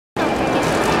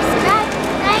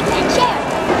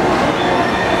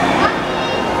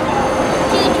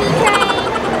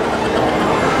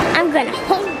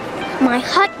my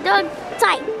hot dog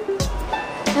type.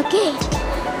 Okay,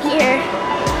 here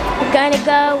we're gonna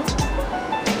go.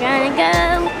 We're gonna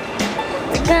go.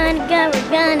 We're gonna go.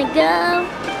 We're gonna go.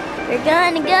 We're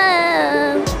gonna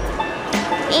go.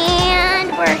 And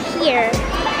we're here.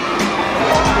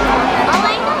 All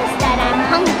I know is that I'm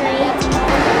hungry.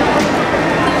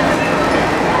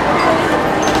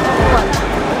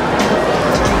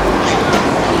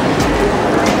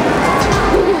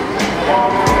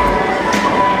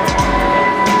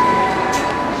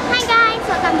 Hi guys,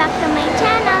 welcome back to my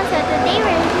channel. So today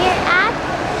we're here at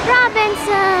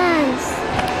Robinson's.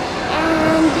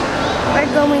 And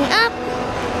we're going up.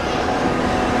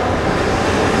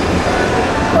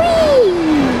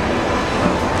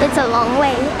 It's a long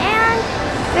way, and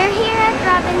we're here at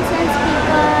Robinson's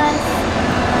because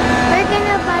we're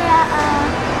gonna buy a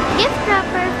gift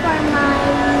wrapper for my,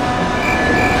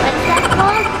 what's that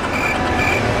called?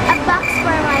 A box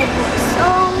for my books.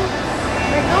 So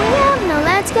we're going up now.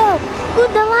 Let's go. Ooh,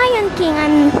 the Lion King.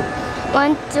 I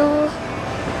want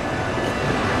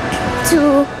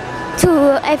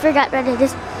I forgot what it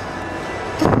is.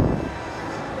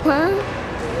 Huh?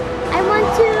 I want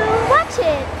to watch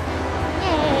it.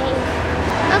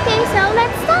 Okay, so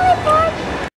let's teleport.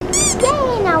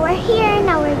 Yay, now we're here.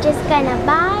 Now we're just gonna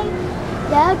buy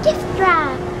the gift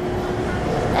wrap.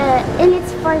 And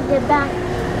it's for the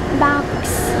box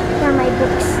for my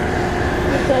books.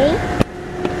 Okay?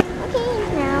 Okay,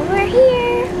 now we're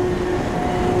here.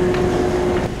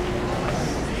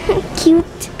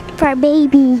 Cute for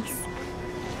babies.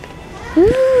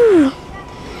 Ooh.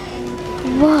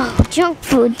 Whoa, junk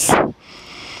foods.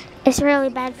 It's really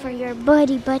bad for your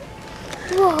body, but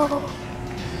whoa.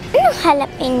 Ano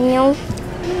jalapeno?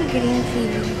 Green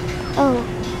chili. Oh,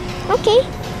 okay.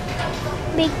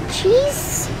 Big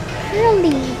cheese?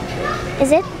 Really?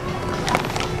 Is it?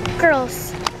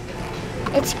 Girls.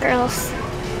 It's girls.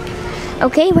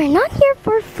 Okay, we're not here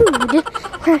for food.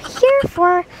 We're here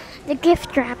for the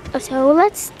gift wrap. So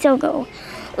let's still go.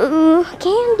 Ooh,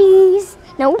 candies.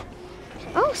 No.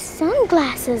 Oh,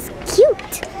 sunglasses.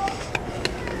 Cute.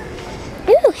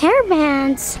 Ooh,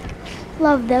 hairbands.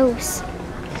 Love those.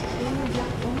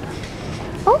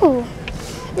 Oh,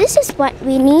 this is what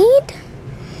we need,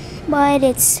 but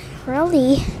it's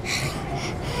really,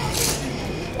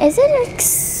 is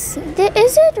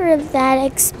it really that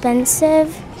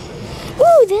expensive?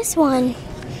 Ooh, this one.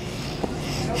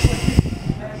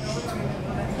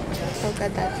 Look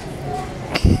at that.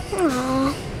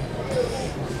 Aww.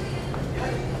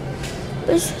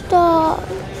 Stop.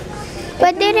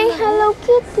 But they didn't Hello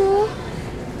Kitty.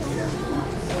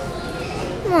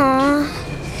 Aww.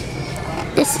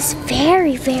 This is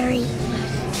very, very,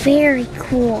 very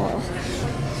cool.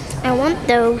 I want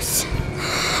those.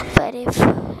 But if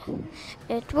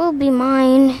it will be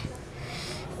mine.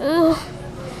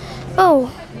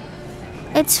 Oh,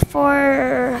 it's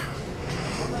for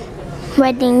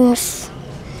weddings.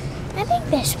 I think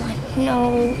this one.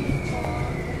 No.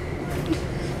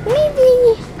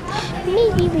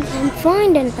 Maybe we can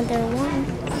find another one.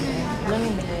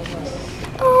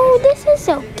 Oh, this is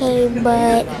okay,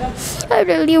 but I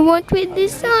really want with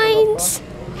designs.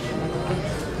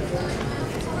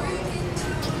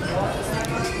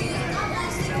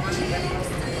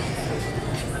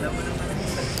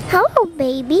 Hello,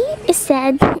 baby. It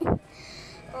said.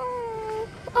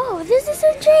 Oh, this is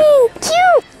a drink.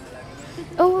 Cute.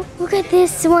 Oh, look at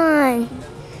this one.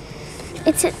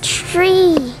 It's a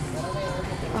tree.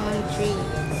 Tree.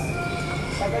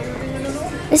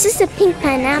 This is a pink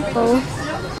pineapple.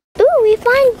 Ooh, we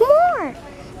find more.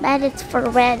 But it's for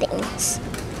weddings.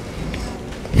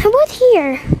 How about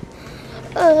here?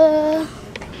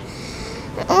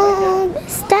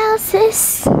 This house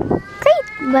is great,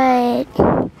 but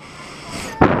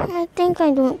I think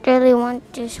I don't really want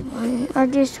this one or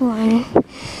this one.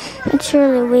 It's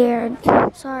really weird.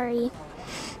 Sorry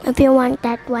if you want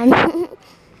that one.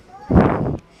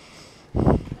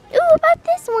 Ooh, about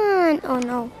this one. Oh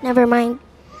no, never mind.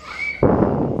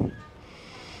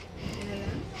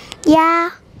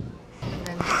 Yeah.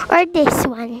 Or this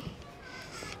one.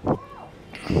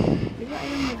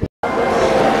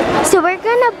 So we're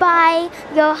gonna buy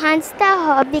Johan's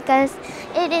Taho because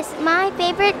it is my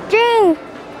favorite drink.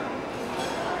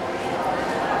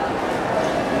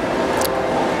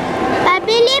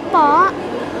 Pabili po.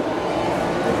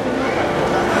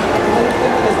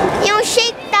 Yung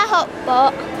shake taho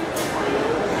po.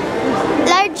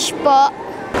 Large po.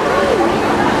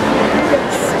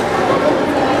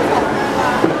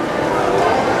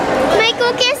 May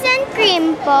cookies and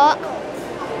cream po.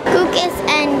 Cookies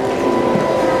and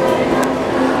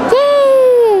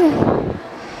yay!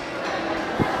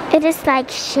 It is like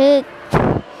shake.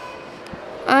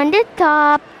 on the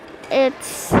top,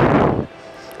 it's,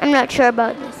 I'm not sure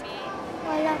about this.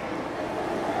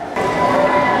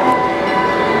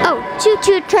 Oh,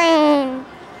 choo-choo train.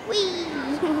 Whee!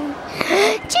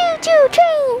 Choo-choo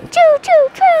train, choo-choo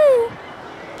train.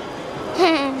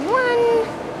 And one.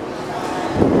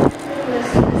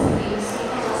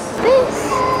 This.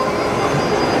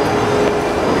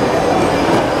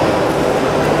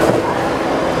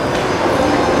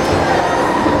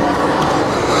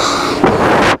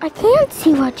 I can't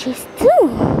see what she's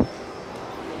doing,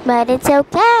 but it's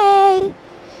okay.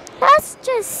 Let's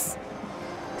just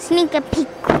sneak a peek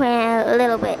a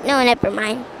little bit. No, never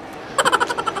mind.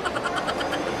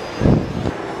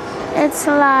 It's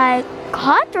like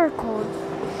hot or cold?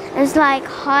 It's like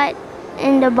hot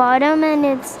in the bottom and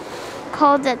it's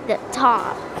cold at the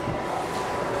top.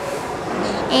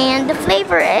 And the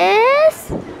flavor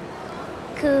is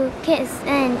cookies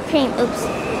and cream. Oops.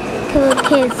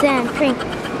 Cookies and cream.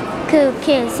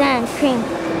 Cookies and cream.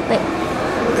 Wait.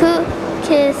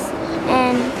 Cookies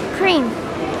and cream.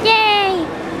 Yay!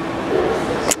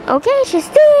 Okay, she's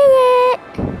doing it.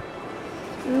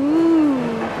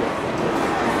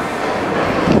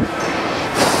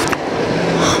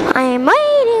 I am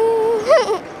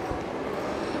waiting.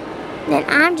 Then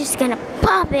I'm just gonna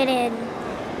pop it in.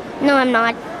 No, I'm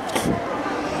not.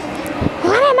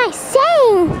 What am I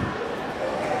saying?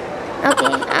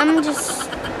 Okay, I'm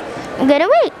gonna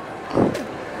wait.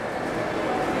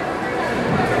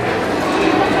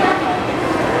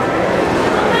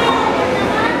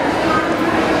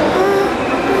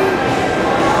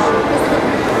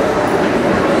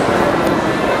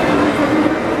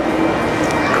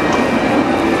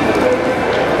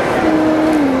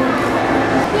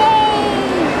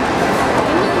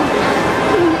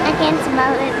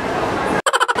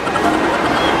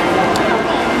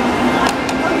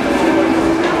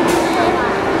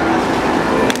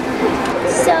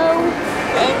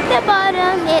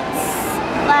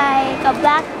 Like a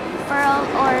black pearl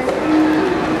or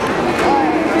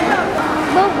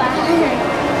boba.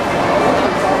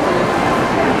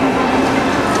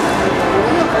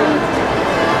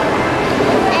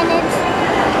 And it's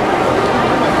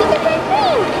peanut and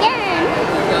cream again.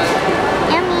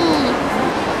 Yummy.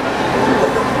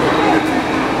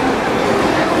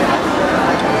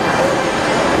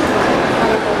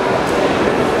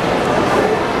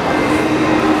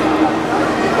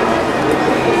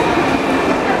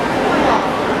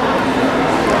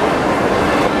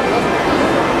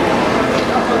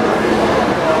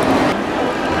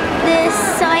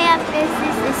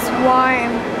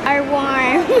 Warm.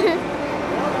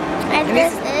 And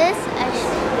this is a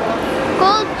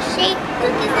gold shaped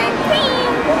cookies and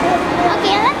cream.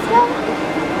 Okay, let's go.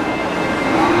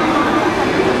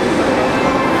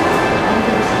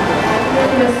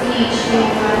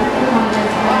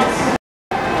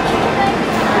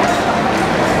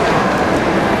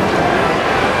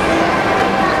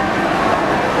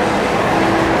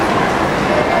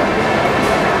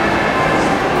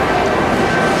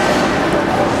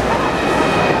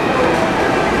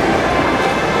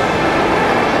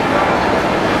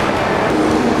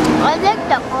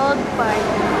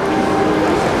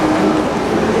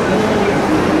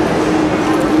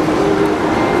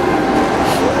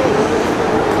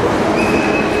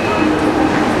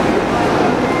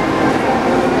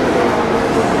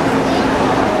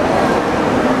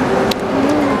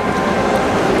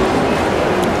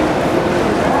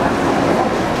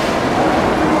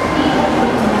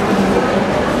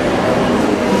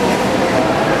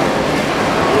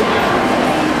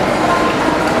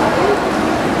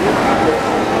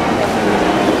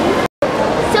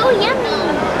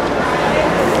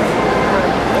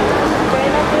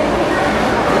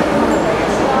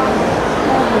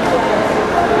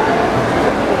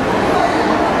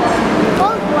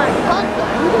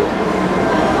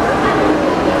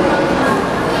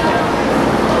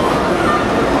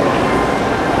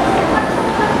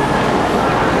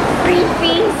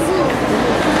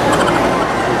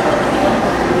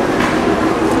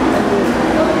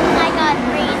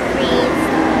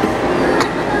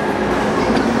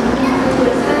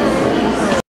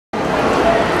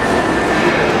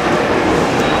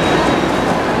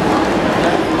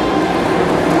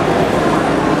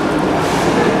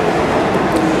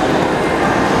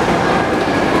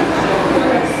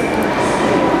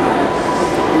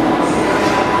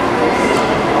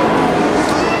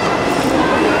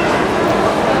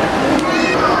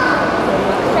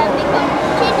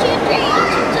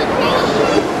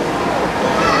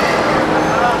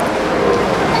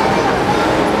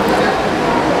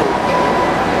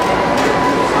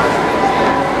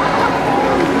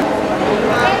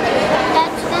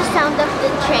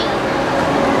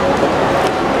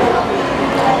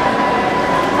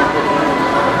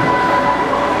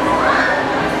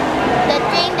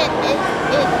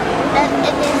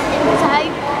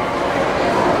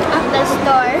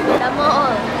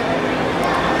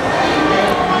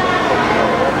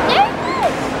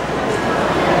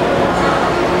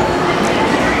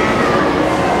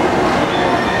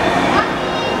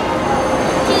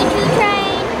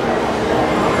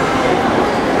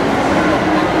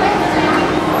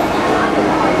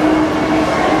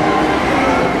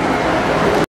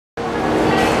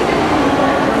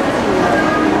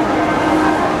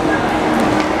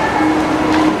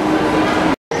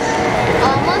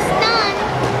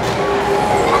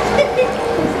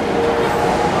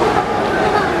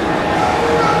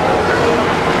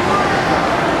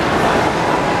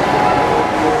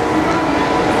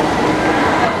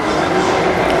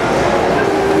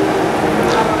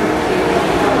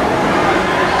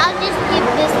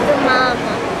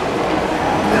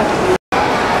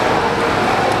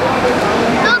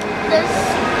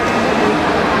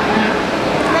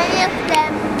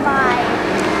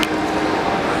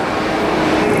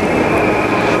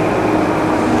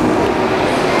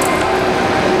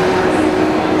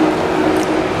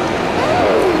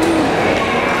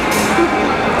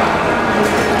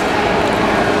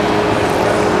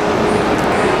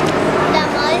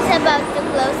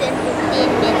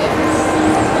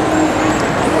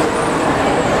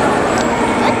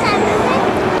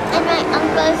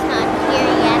 Papa's not here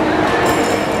yet.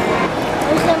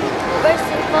 We're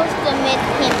supposed to meet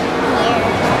him here.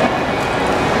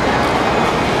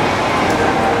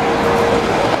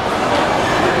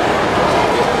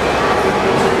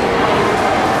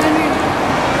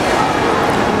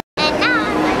 And now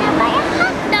I'm gonna buy a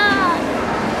hot dog.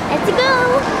 Let's go.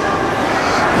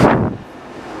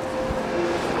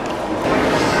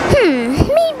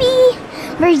 Maybe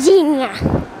Virginia.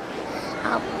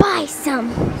 I'll buy some.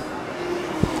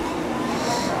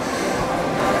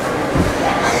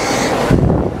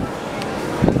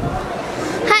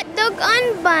 Hotdog on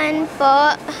bun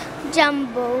po,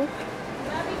 jumbo.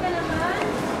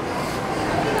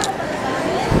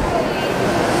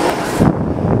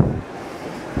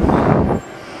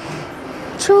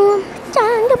 Chum,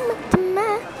 changa, matama.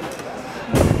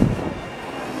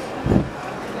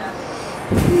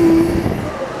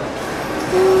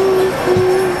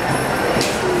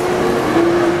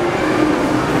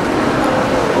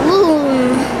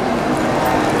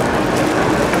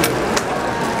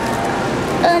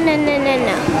 Oh, no.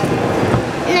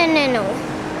 No.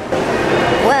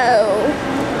 Whoa.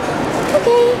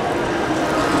 Okay.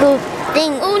 Boop.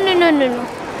 Thing. Oh, no.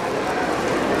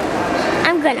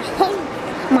 I'm gonna hold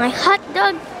my hot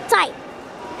dog tight.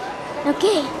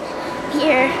 Okay.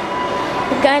 Here.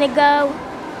 We're gonna go.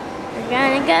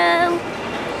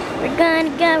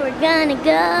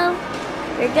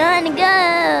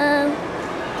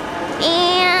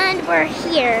 And we're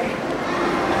here.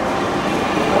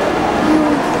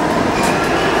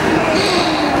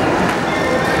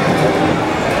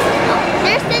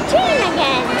 There's the train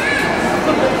again.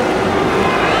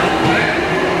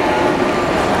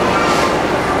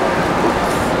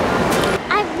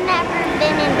 I've never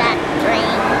been in that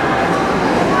train,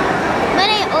 but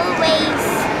I always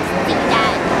see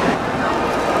that.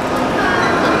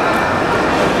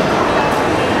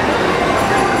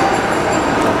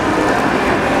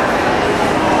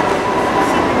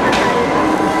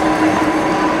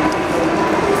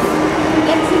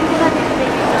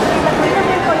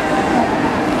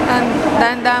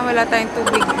 Dahan-dahan, wala tayong